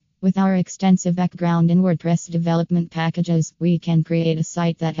With our extensive background in WordPress development packages, we can create a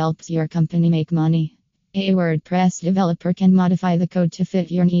site that helps your company make money. A WordPress developer can modify the code to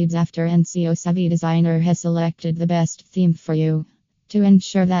fit your needs after an SEO-savvy designer has selected the best theme for you. To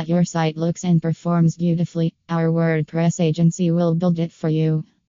ensure that your site looks and performs beautifully, our WordPress agency will build it for you.